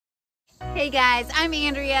Hey guys, I'm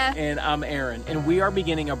Andrea. And I'm Aaron, and we are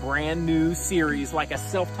beginning a brand new series, like a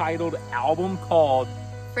self-titled album called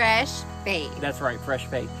Fresh Faith. That's right, Fresh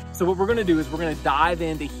Faith. So what we're gonna do is we're gonna dive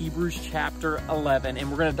into Hebrews chapter 11, and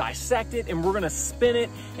we're gonna dissect it, and we're gonna spin it,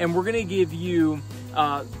 and we're gonna give you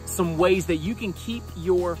some ways that you can keep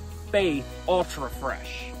your faith ultra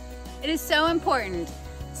fresh. It is so important.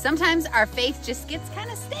 Sometimes our faith just gets kind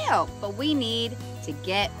of stale, but we need to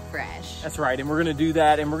get fresh. That's right, and we're gonna do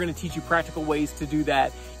that, and we're gonna teach you practical ways to do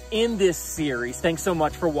that in this series. Thanks so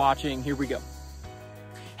much for watching. Here we go.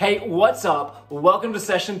 Hey, what's up? Welcome to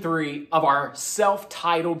session 3 of our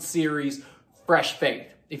self-titled series, Fresh Faith.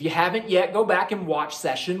 If you haven't yet, go back and watch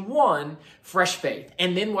session 1, Fresh Faith,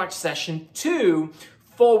 and then watch session 2,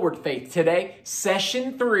 Forward Faith. Today,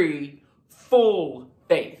 session 3, Full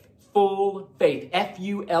Faith. Full faith,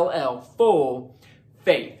 F-U-L-L, full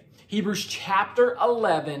faith. Hebrews chapter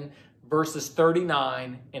 11, verses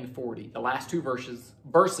 39 and 40. The last two verses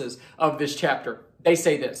of this chapter. They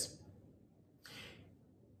say this: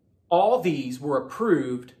 all these were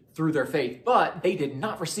approved through their faith, but they did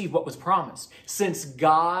not receive what was promised, since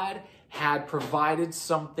God had provided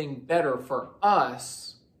something better for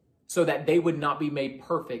us so that they would not be made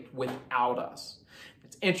perfect without us.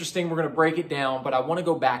 It's interesting. We're going to break it down, but I want to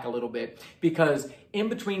go back a little bit because in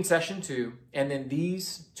between session 2 and then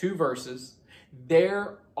these two verses,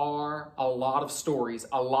 there are a lot of stories,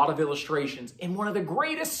 a lot of illustrations in one of the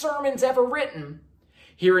greatest sermons ever written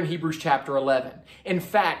here in Hebrews chapter 11. In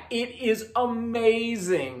fact, it is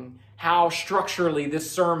amazing how structurally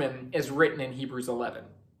this sermon is written in Hebrews 11.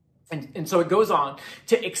 And so it goes on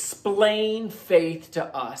to explain faith to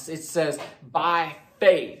us. It says, by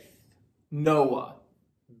faith, Noah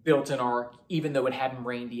built an ark, even though it hadn't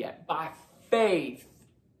rained yet. By faith,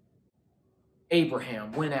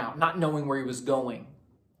 Abraham went out, not knowing where he was going,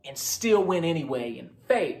 and still went anyway in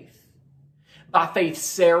faith. By faith,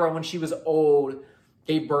 Sarah, when she was old,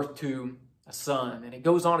 gave birth to a son. And it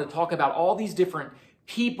goes on to talk about all these different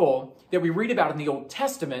people that we read about in the Old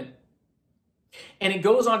Testament. And it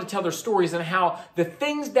goes on to tell their stories and how the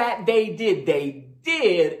things that they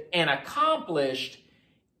did and accomplished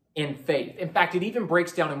in faith. In fact, it even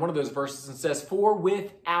breaks down in one of those verses and says, for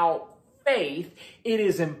without faith, it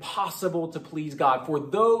is impossible to please God. For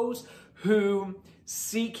those who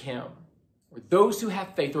seek him, or those who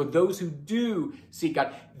have faith, or those who do seek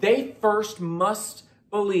God, they first must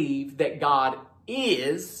believe that God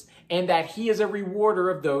is, and that he is a rewarder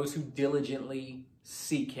of those who diligently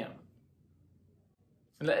seek him.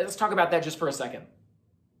 And let's talk about that just for a second.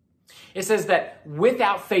 It says that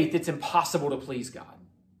without faith, it's impossible to please God.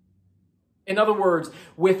 In other words,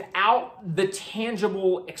 without the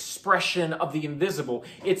tangible expression of the invisible,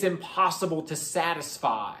 it's impossible to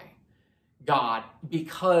satisfy God,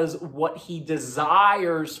 because what he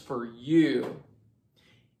desires for you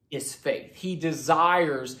is faith. He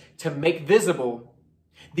desires to make visible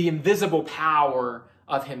the invisible power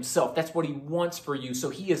of himself. That's what he wants for you. So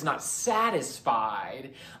he is not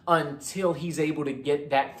satisfied until he's able to get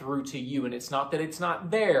that through to you. And it's not that it's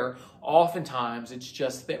not there. Oftentimes, it's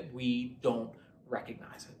just that we don't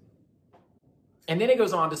recognize it. And then it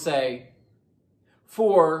goes on to say,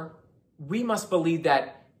 for we must believe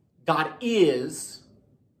that God is,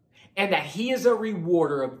 and that he is a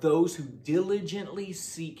rewarder of those who diligently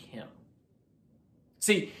seek him.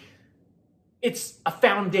 See, it's a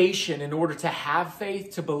foundation in order to have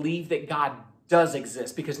faith, to believe that God does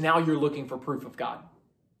exist, because now you're looking for proof of God.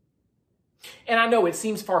 And I know it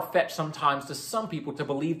seems far-fetched sometimes to some people to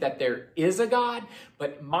believe that there is a God,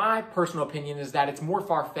 but my personal opinion is that it's more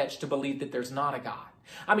far-fetched to believe that there's not a God.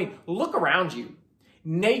 I mean, look around you.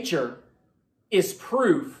 Nature is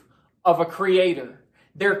proof of a creator.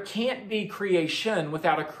 There can't be creation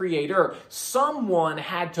without a creator. Someone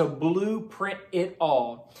had to blueprint it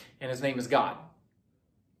all, and his name is God.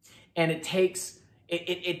 And it takes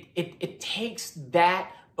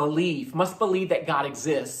that belief, must believe that God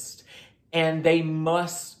exists, and they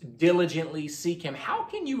must diligently seek him. How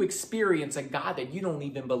can you experience a God that you don't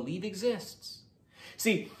even believe exists?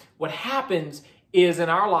 See, what happens is in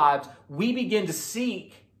our lives, we begin to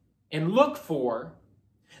seek and look for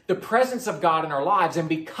the presence of God in our lives. And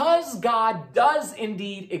because God does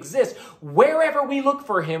indeed exist, wherever we look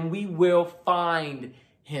for him, we will find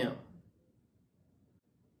him.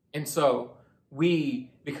 And so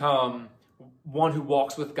we become one who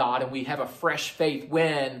walks with God, and we have a fresh faith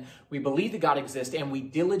when we believe that God exists and we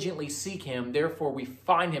diligently seek him. Therefore, we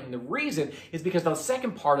find him. And the reason is because the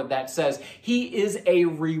second part of that says he is a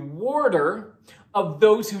rewarder of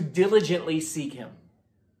those who diligently seek him.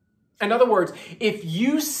 In other words, if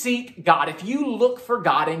you seek God, if you look for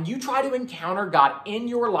God and you try to encounter God in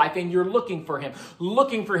your life and you're looking for him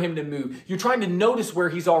to move, you're trying to notice where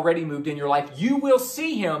he's already moved in your life, you will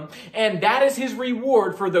see him, and that is his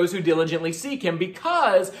reward for those who diligently seek him,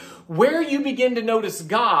 because where you begin to notice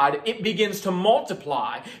God, it begins to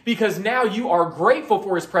multiply, because now you are grateful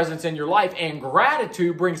for his presence in your life, and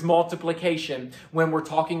gratitude brings multiplication when we're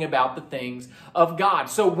talking about the things of God.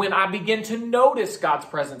 So when I begin to notice God's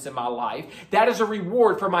presence in my life, that is a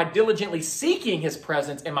reward for my diligently seeking his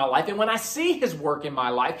presence in my life. And when I see his work in my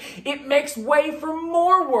life, it makes way for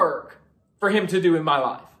more work for him to do in my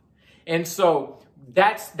life. And so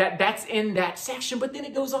that's in that section, but then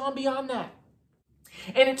it goes on beyond that.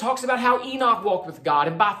 And it talks about how Enoch walked with God,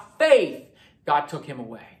 and by faith, God took him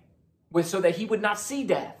away so that he would not see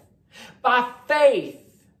death. By faith,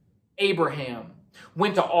 Abraham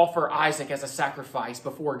went to offer Isaac as a sacrifice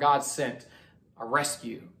before God sent a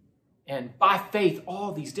rescue. And by faith,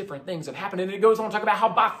 all these different things have happened. And it goes on to talk about how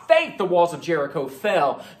by faith the walls of Jericho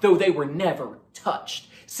fell, though they were never touched.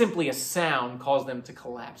 Simply a sound caused them to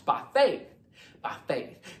collapse. By faith. By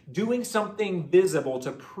faith, doing something visible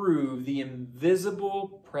to prove the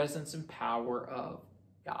invisible presence and power of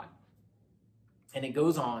God. And it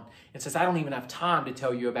goes on and says, I don't even have time to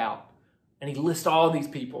tell you about. And he lists all these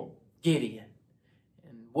people, Gideon,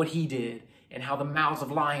 and what he did, and how the mouths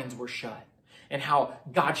of lions were shut, and how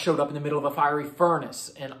God showed up in the middle of a fiery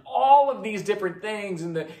furnace, and all of these different things,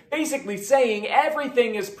 and basically saying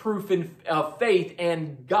everything is proof of faith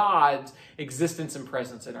and God's existence and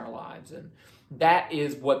presence in our lives. And that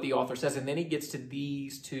is what the author says. And then he gets to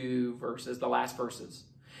these two verses, the last verses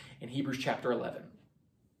in Hebrews chapter 11.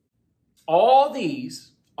 All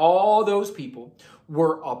those people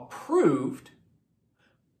were approved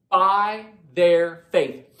by their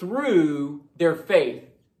faith, through their faith.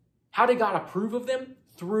 How did God approve of them?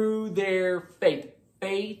 Through their faith.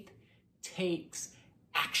 Faith takes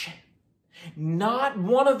action. Not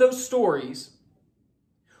one of those stories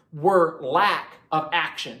were lack of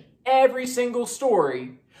action. Every single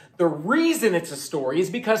story, the reason it's a story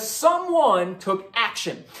is because someone took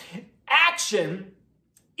action. Action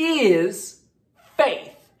is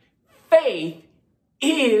faith. Faith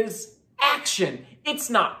is action.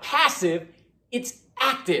 It's not passive, it's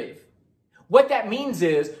active. What that means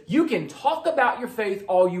is you can talk about your faith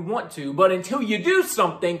all you want to, but until you do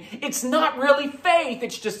something, it's not really faith,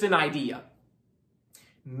 it's just an idea.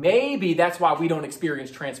 Maybe that's why we don't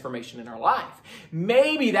experience transformation in our life.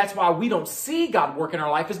 Maybe that's why we don't see God work in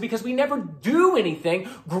our life, is because we never do anything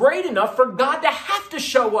great enough for God to have to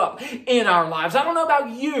show up in our lives. I don't know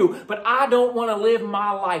about you, but I don't want to live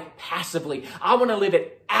my life passively. I want to live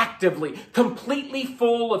it actively, completely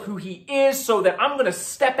full of who he is, so that I'm going to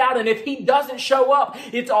step out, and if he doesn't show up,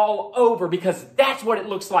 it's all over, because that's what it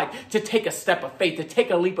looks like to take a step of faith, to take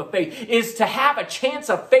a leap of faith, is to have a chance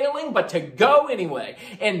of failing, but to go anyway.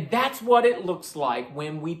 And that's what it looks like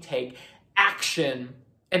when we take action,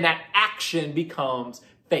 and that action becomes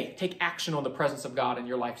faith. Take action on the presence of God in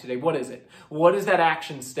your life today. What is it? What is that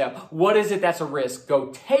action step? What is it that's a risk?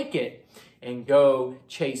 Go take it and go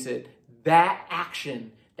chase it. That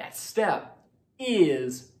action, that step,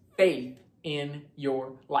 is faith in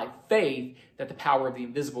your life. Faith that the power of the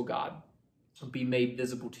invisible God will be made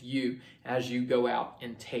visible to you as you go out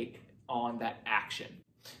and take on that action.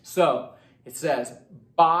 So it says,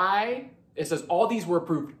 all these were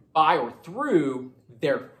approved by or through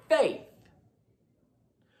their faith,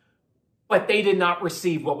 but they did not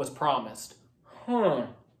receive what was promised.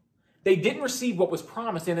 They didn't receive what was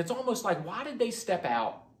promised, and it's almost like, why did they step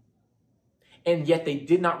out and yet they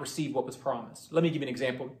did not receive what was promised? Let me give you an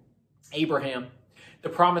example. Abraham, the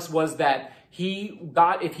promise was that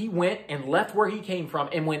if he went and left where he came from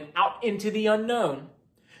and went out into the unknown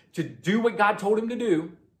to do what God told him to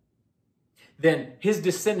do, then his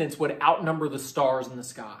descendants would outnumber the stars in the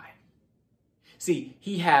sky. See,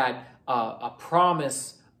 he had a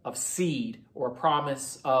promise of seed, or a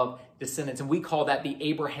promise of descendants, and we call that the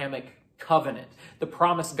Abrahamic covenant. The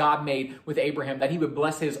promise God made with Abraham that he would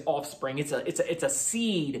bless his offspring. It's a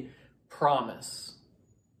seed promise.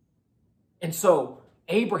 And so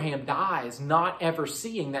Abraham dies not ever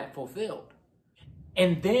seeing that fulfilled.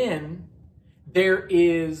 And then there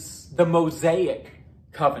is the Mosaic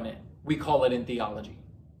covenant, we call it in theology.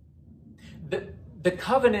 The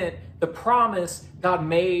covenant, the promise God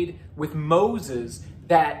made with Moses,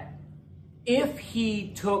 that if he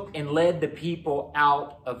took and led the people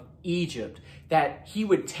out of Egypt, that he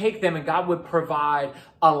would take them and God would provide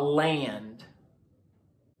a land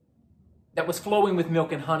that was flowing with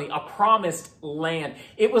milk and honey, a promised land.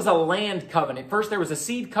 It was a land covenant. First, there was a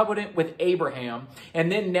seed covenant with Abraham,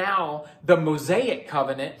 and then now the Mosaic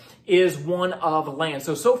covenant is one of land.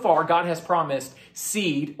 So far, God has promised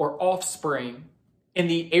seed or offspring in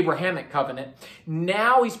the Abrahamic covenant.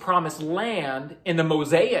 Now he's promised land in the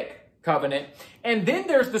Mosaic covenant. And then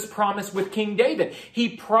there's this promise with King David. He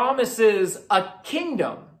promises a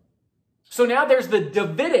kingdom. So now there's the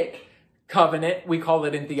Davidic covenant, we call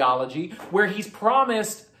it in theology, where he's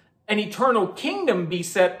promised an eternal kingdom be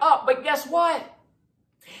set up. But guess what?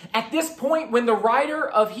 At this point, when the writer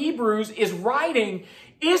of Hebrews is writing,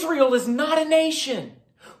 Israel is not a nation.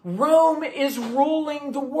 Rome is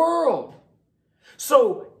ruling the world.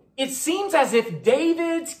 So it seems as if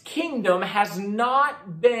David's kingdom has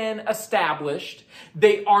not been established.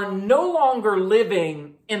 They are no longer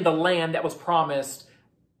living in the land that was promised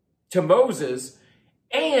to Moses.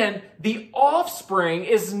 And the offspring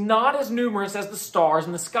is not as numerous as the stars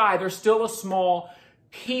in the sky. They're still a small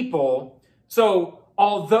people. So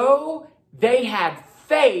although they had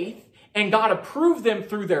faith and God approved them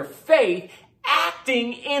through their faith,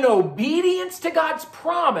 acting in obedience to God's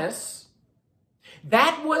promise,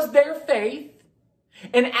 that was their faith.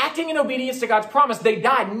 And acting in obedience to God's promise, they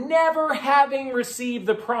died never having received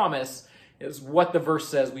the promise, is what the verse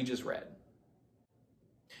says we just read.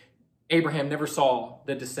 Abraham never saw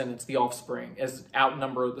the descendants, the offspring, as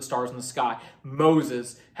outnumber the stars in the sky.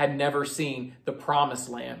 Moses had never seen the promised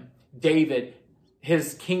land. David,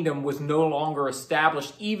 his kingdom was no longer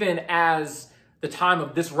established, even as the time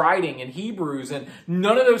of this writing in Hebrews. And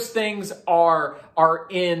none of those things are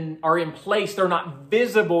in place. They're not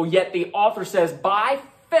visible, yet the author says, by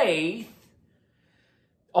faith,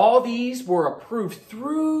 all these were approved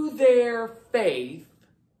through their faith.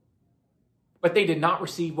 But they did not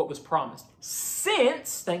receive what was promised.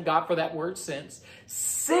 Since, thank God for that word, since,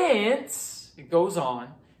 it goes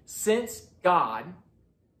on, since God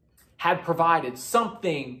had provided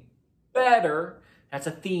something better. That's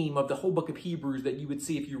a theme of the whole book of Hebrews that you would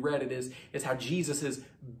see if you read it, is how Jesus is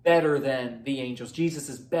better than the angels. Jesus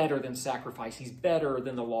is better than sacrifice. He's better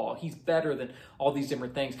than the law. He's better than all these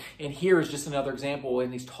different things. And here is just another example,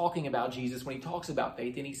 and he's talking about Jesus when he talks about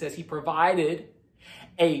faith, and he says he provided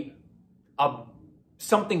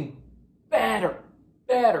something better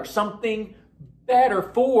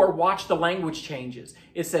for, watch the language changes.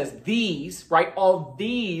 It says these, right? All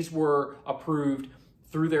these were approved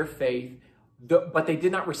through their faith, but they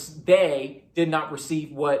did not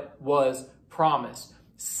receive what was promised.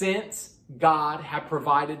 Since God had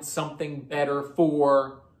provided something better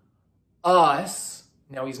for us,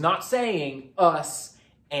 now he's not saying us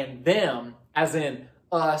and them, as in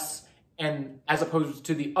us and as opposed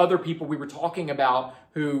to the other people we were talking about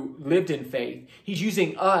who lived in faith. He's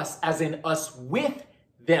using us as in us with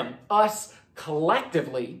them, us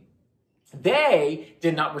collectively. They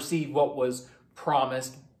did not receive what was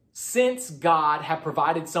promised, since God had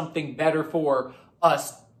provided something better for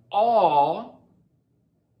us all,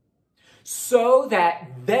 so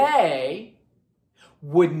that they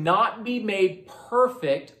would not be made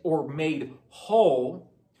perfect or made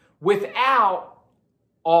whole without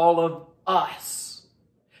all of us.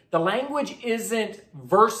 The language isn't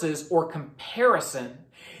verses or comparison.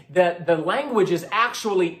 The language is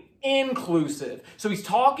actually inclusive. So he's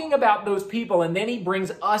talking about those people, and then he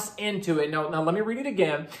brings us into it. Now let me read it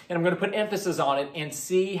again, and I'm going to put emphasis on it and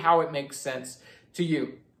see how it makes sense to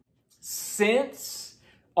you. Since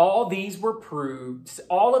all of these were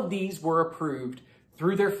approved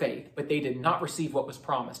through their faith, but they did not receive what was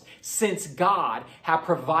promised. Since God had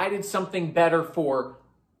provided something better for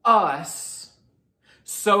us,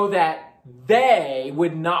 so that they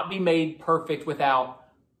would not be made perfect without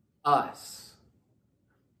us.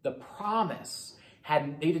 The promise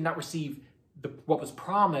they did not receive what was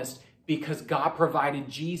promised because God provided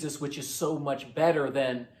Jesus, which is so much better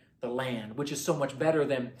than the land, which is so much better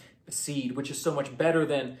than the seed, which is so much better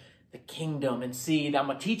than the kingdom. And see, I'm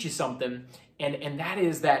going to teach you something, and that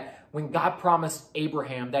is that when God promised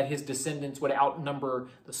Abraham that his descendants would outnumber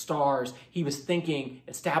the stars, he was thinking,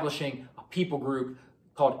 establishing a people group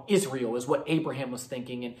called Israel is what Abraham was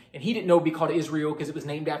thinking. And he didn't know it'd be called Israel because it was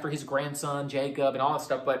named after his grandson, Jacob, and all that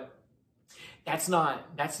stuff. But that's not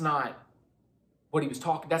what he was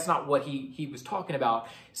talking. That's not what he was talking about.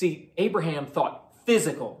 See, Abraham thought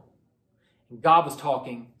physical, and God was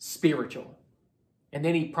talking spiritual. And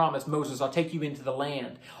then he promised Moses, I'll take you into the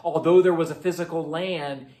land. Although there was a physical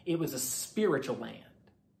land, it was a spiritual land.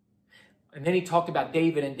 And then he talked about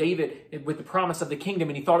David, and David with the promise of the kingdom,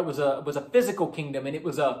 and he thought it was a physical kingdom, and it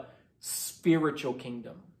was a spiritual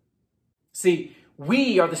kingdom. See,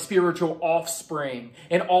 We are the spiritual offspring,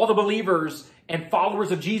 and all the believers and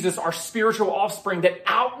followers of Jesus are spiritual offspring that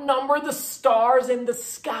outnumber the stars in the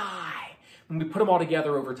sky when we put them all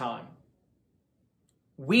together over time.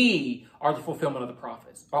 We are the fulfillment of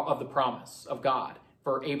the promise of God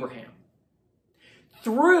for Abraham.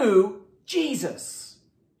 Through Jesus,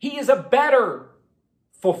 he is a better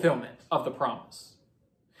fulfillment of the promise.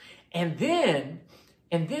 And then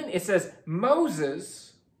it says Moses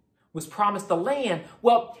was promised the land.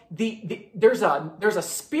 Well, there's a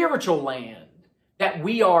spiritual land that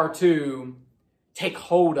we are to take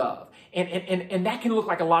hold of. And that can look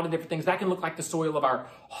like a lot of different things. That can look like the soil of our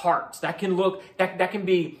hearts. That can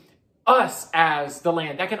be us as the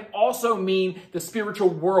land. That can also mean the spiritual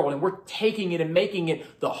world. And we're taking it and making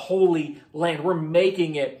it the holy land. We're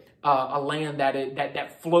making it a land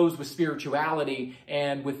that flows with spirituality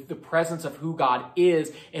and with the presence of who God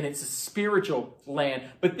is, and it's a spiritual land.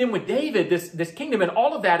 But then with David, this kingdom, and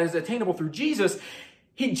all of that is attainable through Jesus.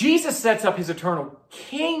 Jesus sets up his eternal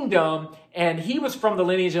kingdom, and he was from the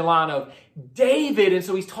lineage and line of David, and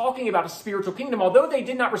so he's talking about a spiritual kingdom. Although they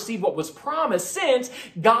did not receive what was promised, since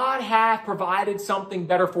God hath provided something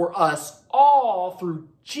better for us all through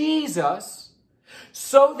Jesus,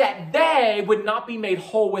 so that they would not be made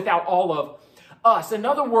whole without all of us. In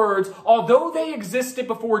other words, although they existed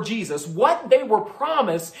before Jesus, what they were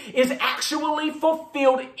promised is actually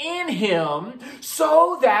fulfilled in him,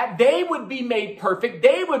 so that they would be made perfect,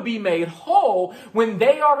 they would be made whole when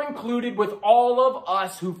they are included with all of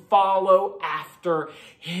us who follow after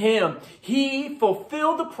him. He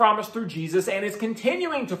fulfilled the promise through Jesus and is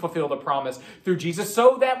continuing to fulfill the promise through Jesus,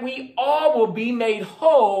 so that we all will be made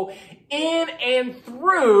whole in and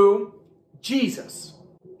through Jesus.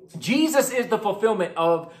 Jesus is the fulfillment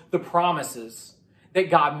of the promises that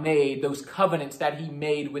God made, those covenants that he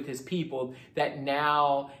made with his people that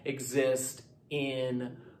now exist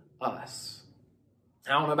in us.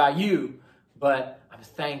 I don't know about you, but I'm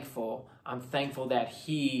thankful. I'm thankful that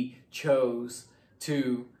he chose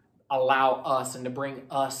to allow us and to bring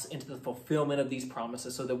us into the fulfillment of these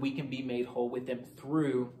promises so that we can be made whole with them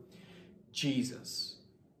through Jesus.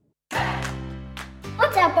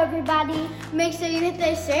 What's up, everybody? Make sure you hit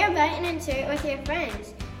the share button and share it with your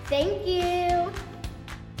friends. Thank you.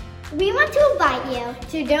 We want to invite you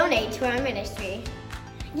to donate to our ministry.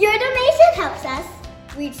 Your donation helps us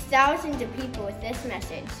reach thousands of people with this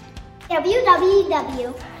message.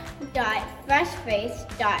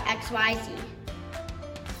 www.freshfaith.xyz.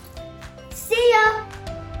 See ya!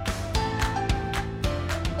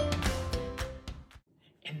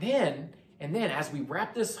 And then as we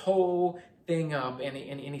wrap this whole thing up, and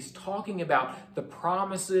he's talking about the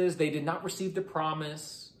promises. They did not receive the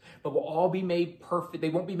promise, but will all be made perfect. They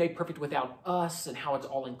won't be made perfect without us, and how it's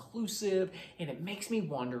all inclusive. And it makes me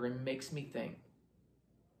wonder and makes me think.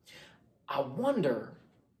 I wonder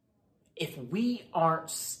if we aren't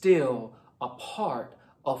still a part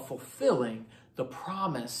of fulfilling the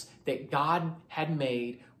promise that God had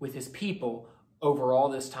made with his people over all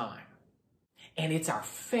this time. And it's our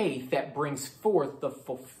faith that brings forth the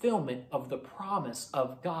fulfillment of the promise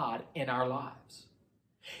of God in our lives.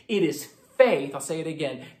 It is faith, I'll say it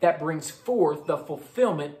again, that brings forth the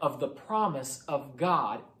fulfillment of the promise of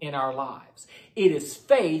God in our lives. It is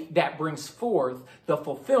faith that brings forth the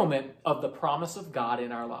fulfillment of the promise of God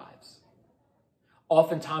in our lives.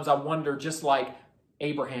 Oftentimes I wonder, just like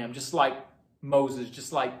Abraham, just like Moses,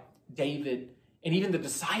 just like David, and even the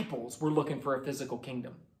disciples were looking for a physical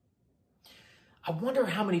kingdom. I wonder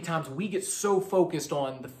how many times we get so focused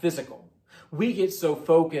on the physical. We get so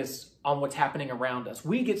focused on what's happening around us.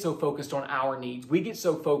 We get so focused on our needs. We get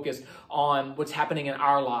so focused on what's happening in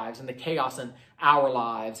our lives and the chaos in our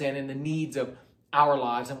lives and in the needs of our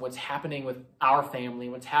lives and what's happening with our family,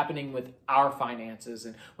 what's happening with our finances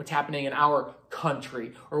and what's happening in our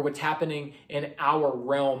country or what's happening in our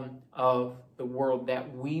realm of the world,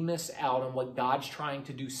 that we miss out on what God's trying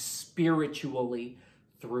to do spiritually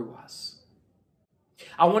through us.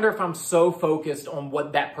 I wonder if I'm so focused on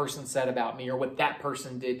what that person said about me or what that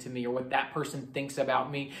person did to me or what that person thinks about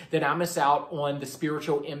me that I miss out on the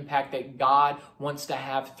spiritual impact that God wants to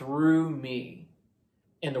have through me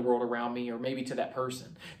in the world around me, or maybe to that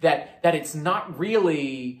person. That it's not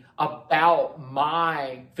really about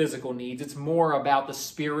my physical needs. It's more about the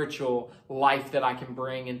spiritual life that I can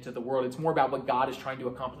bring into the world. It's more about what God is trying to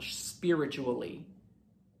accomplish spiritually.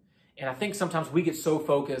 And I think sometimes we get so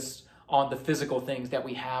focused on the physical things that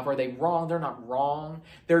we have. Are they wrong? They're not wrong.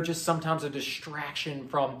 They're just sometimes a distraction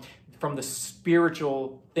from the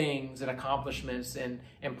spiritual things and accomplishments and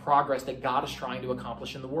progress that God is trying to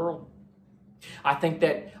accomplish in the world. I think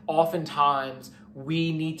that oftentimes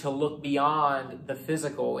we need to look beyond the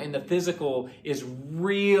physical. And the physical is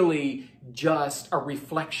really just a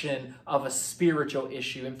reflection of a spiritual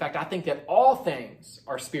issue. In fact, I think that all things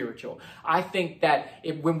are spiritual. I think that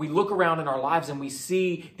when we look around in our lives and we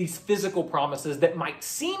see these physical promises that might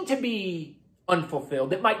seem to be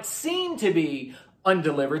unfulfilled, that might seem to be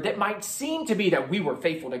undelivered, that might seem to be that we were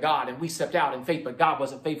faithful to God and we stepped out in faith, but God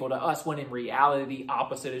wasn't faithful to us, when in reality, the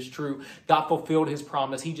opposite is true. God fulfilled his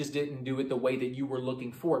promise. He just didn't do it the way that you were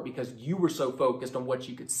looking for it, because you were so focused on what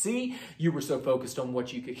you could see. You were so focused on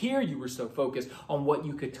what you could hear. You were so focused on what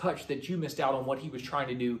you could touch that you missed out on what he was trying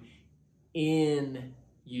to do in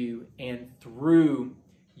you and through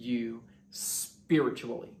you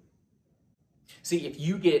spiritually. See, if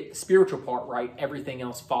you get the spiritual part right, everything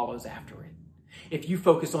else follows after it. If you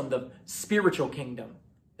focus on the spiritual kingdom,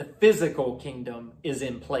 the physical kingdom is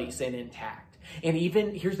in place and intact. And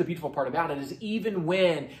even, here's the beautiful part about it, is even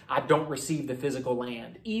when I don't receive the physical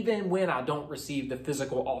land, even when I don't receive the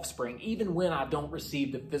physical offspring, even when I don't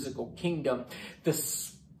receive the physical kingdom, the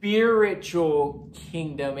spiritual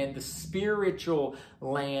kingdom and the spiritual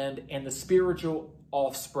land and the spiritual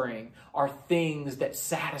offspring are things that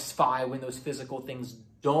satisfy when those physical things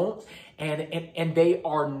don't, and they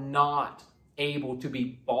are not able to be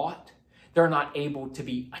bought. They're not able to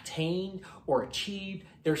be attained or achieved.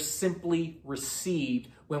 They're simply received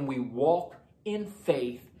when we walk in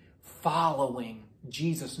faith, following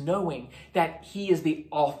Jesus, knowing that he is the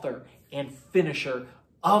author and finisher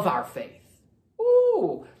of our faith.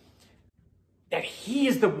 Ooh, that he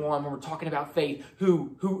is the one, when we're talking about faith,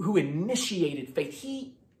 who initiated faith.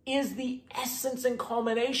 He is the essence and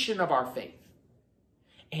culmination of our faith.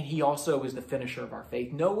 And he also is the finisher of our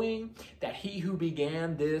faith, knowing that he who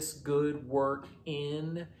began this good work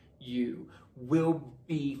in you will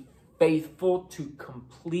be faithful to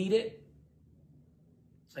complete it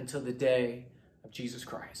until the day of Jesus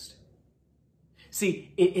Christ.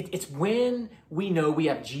 See, it's when we know we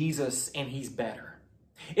have Jesus and he's better.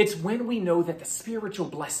 It's when we know that the spiritual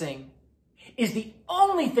blessing is the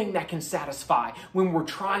only thing that can satisfy, when we're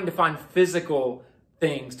trying to find physical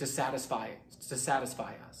things to satisfy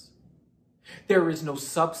us. There is no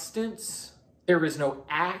substance, there is no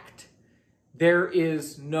act, there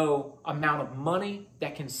is no amount of money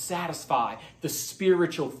that can satisfy the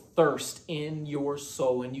spiritual thirst in your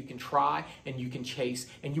soul. And you can try and you can chase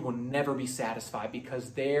and you will never be satisfied,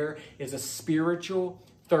 because there is a spiritual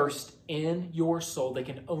thirst in your soul that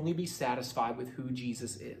can only be satisfied with who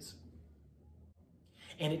Jesus is.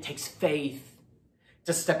 And it takes faith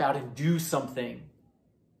to step out and do something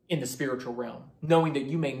in the spiritual realm, knowing that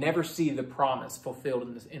you may never see the promise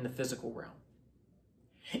fulfilled in the physical realm.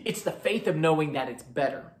 It's the faith of knowing that it's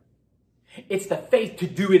better. It's the faith to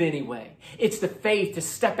do it anyway. It's the faith to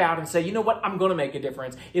step out and say, you know what, I'm going to make a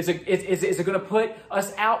difference. Is it going to put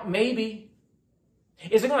us out? Maybe.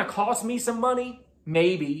 Is it going to cost me some money?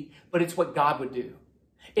 Maybe. But it's what God would do.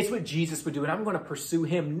 It's what Jesus would do. And I'm going to pursue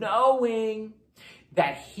him knowing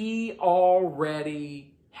that he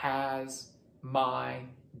already has my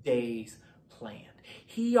days planned.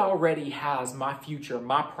 He already has my future,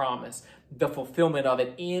 my promise, the fulfillment of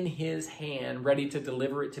it in his hand, ready to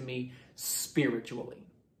deliver it to me spiritually.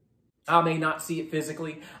 I may not see it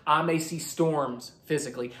physically. I may see storms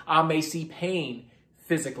physically. I may see pain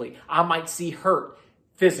physically. I might see hurt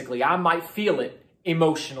physically. I might feel it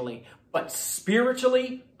emotionally. But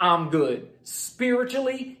spiritually, I'm good.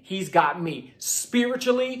 Spiritually, he's got me.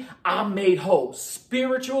 Spiritually, I'm made whole.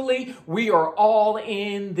 Spiritually, we are all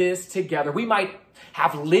in this together. We might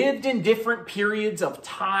have lived in different periods of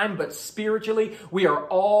time, but spiritually, we are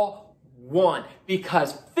all one,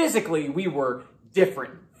 because physically, we were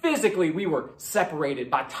different. Physically, we were separated.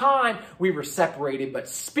 By time, we were separated, but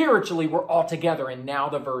spiritually, we're all together. And now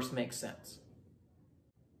the verse makes sense.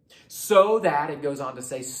 So that, it goes on to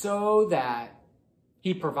say, so that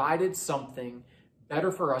he provided something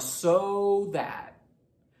better for us, so that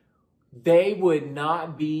they would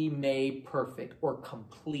not be made perfect or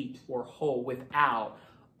complete or whole without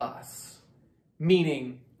us.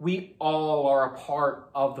 Meaning, we all are a part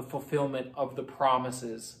of the fulfillment of the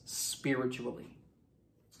promises spiritually.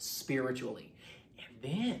 Spiritually.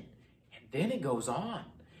 And then it goes on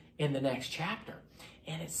in the next chapter.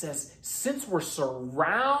 And it says, since we're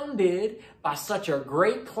surrounded by such a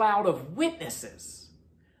great cloud of witnesses,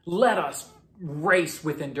 let us race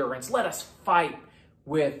with endurance. Let us fight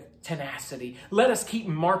with tenacity. Let us keep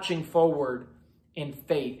marching forward in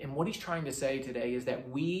faith. And what he's trying to say today is that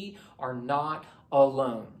we are not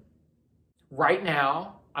alone. Right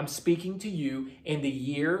now, I'm speaking to you, and the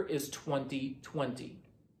year is 2020.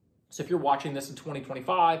 So if you're watching this in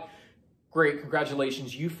 2025, Great,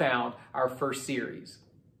 congratulations, you found our first series.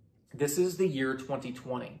 This is the year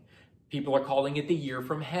 2020. People are calling it the year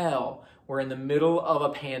from hell. We're in the middle of a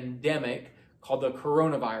pandemic called the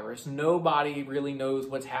coronavirus. Nobody really knows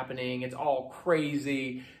what's happening. It's all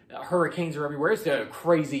crazy. Hurricanes are everywhere. It's a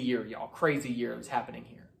crazy year, y'all. Crazy year is happening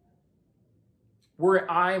here.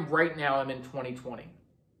 Right now, I'm in 2020.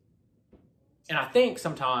 And I think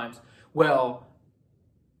sometimes, well,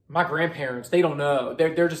 my grandparents, they don't know.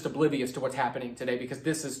 They're just oblivious to what's happening today because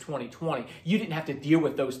this is 2020. You didn't have to deal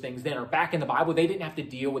with those things then. Or back in the Bible, they didn't have to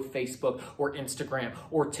deal with Facebook or Instagram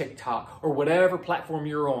or TikTok or whatever platform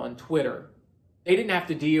you're on, Twitter. They didn't have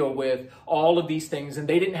to deal with all of these things, and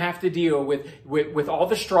they didn't have to deal with all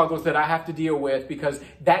the struggles that I have to deal with because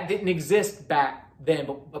that didn't exist back then.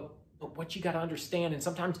 But what you got to understand, and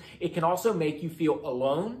sometimes it can also make you feel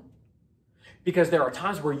alone, because there are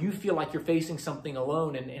times where you feel like you're facing something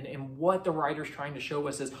alone. And what the writer's trying to show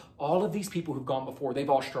us is all of these people who've gone before, they've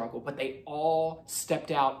all struggled, but they all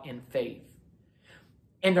stepped out in faith.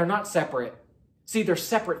 And they're not separate. See, they're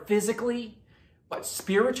separate physically, but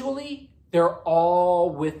spiritually, they're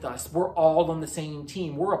all with us. We're all on the same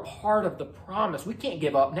team. We're a part of the promise. We can't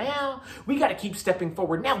give up now. We got to keep stepping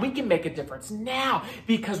forward now. We can make a difference now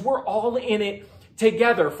because we're all in it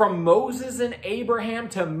together. From Moses and Abraham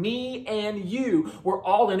to me and you, we're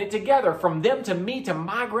all in it together. From them to me to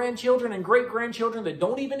my grandchildren and great-grandchildren that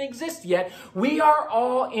don't even exist yet, we are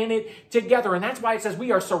all in it together. And that's why it says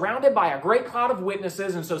we are surrounded by a great cloud of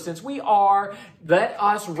witnesses. And so since we are, let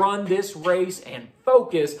us run this race and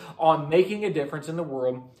focus on making a difference in the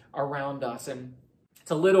world around us. And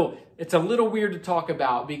it's a little weird to talk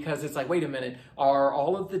about because it's like, wait a minute, are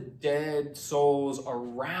all of the dead souls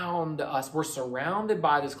around us? We're surrounded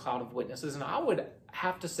by this cloud of witnesses. And I would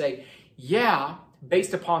have to say, yeah,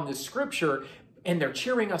 based upon this scripture, and they're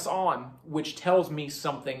cheering us on, which tells me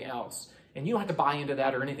something else. And you don't have to buy into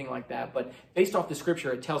that or anything like that. But based off the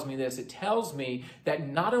scripture, it tells me this. It tells me that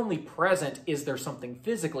not only present is there something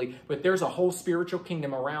physically, but there's a whole spiritual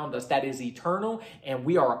kingdom around us that is eternal. And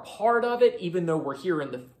we are a part of it, even though we're here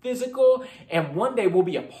in the physical. And one day we'll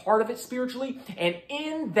be a part of it spiritually. And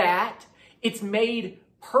in that, it's made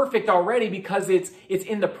perfect already because it's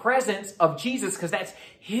in the presence of Jesus, because that's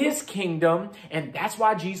his kingdom. And that's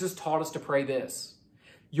why Jesus taught us to pray this.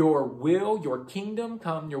 Your kingdom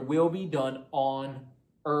come, your will be done on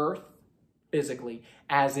earth, physically,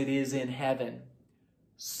 as it is in heaven,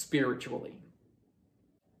 spiritually.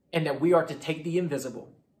 And that we are to take the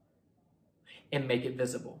invisible and make it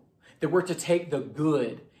visible. That we're to take the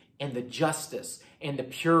good and the justice and the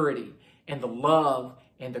purity and the love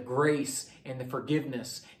and the grace and the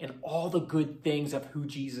forgiveness and all the good things of who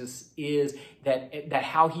Jesus is, that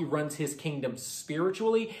how he runs his kingdom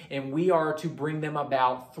spiritually, and we are to bring them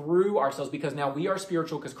about through ourselves, because now we are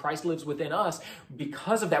spiritual because Christ lives within us.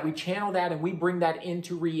 Because of that, we channel that and we bring that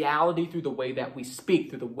into reality through the way that we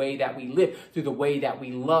speak, through the way that we live, through the way that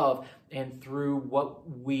we love, and through what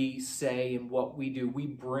we say and what we do. We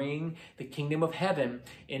bring the kingdom of heaven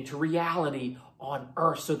into reality on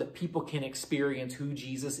earth so that people can experience who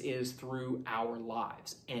Jesus is through our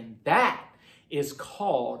lives. And that is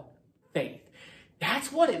called faith.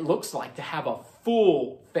 That's what it looks like to have a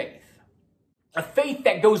full faith. A faith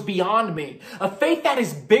that goes beyond me. A faith that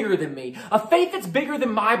is bigger than me. A faith that's bigger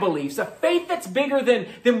than my beliefs. A faith that's bigger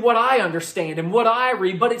than what I understand and what I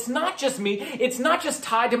read. But it's not just me. It's not just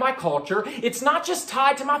tied to my culture. It's not just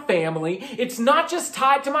tied to my family. It's not just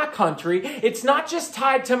tied to my country. It's not just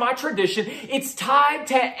tied to my tradition. It's tied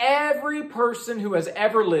to every person who has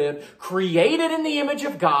ever lived, created in the image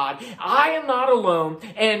of God. I am not alone.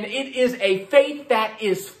 And it is a faith that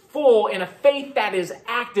is full, and a faith that is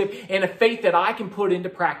active, and a faith that I can put into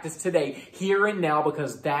practice today, here and now,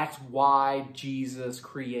 because that's why Jesus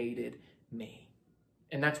created me.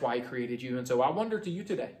 And that's why he created you. And so I wonder to you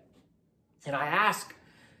today, and I ask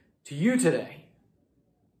to you today,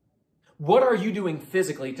 what are you doing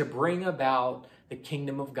physically to bring about the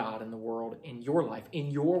kingdom of God in the world, in your life,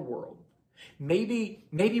 in your world? Maybe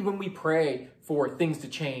when we pray for things to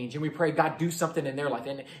change and we pray, God, do something in their life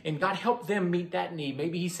and God help them meet that need.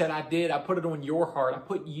 Maybe he said, I put it on your heart. I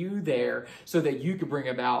put you there so that you could bring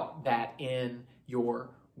about that in your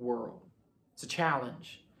world. It's a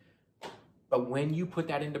challenge. But when you put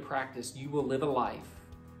that into practice, you will live a life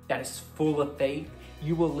that is full of faith.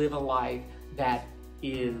 You will live a life that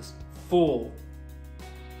is full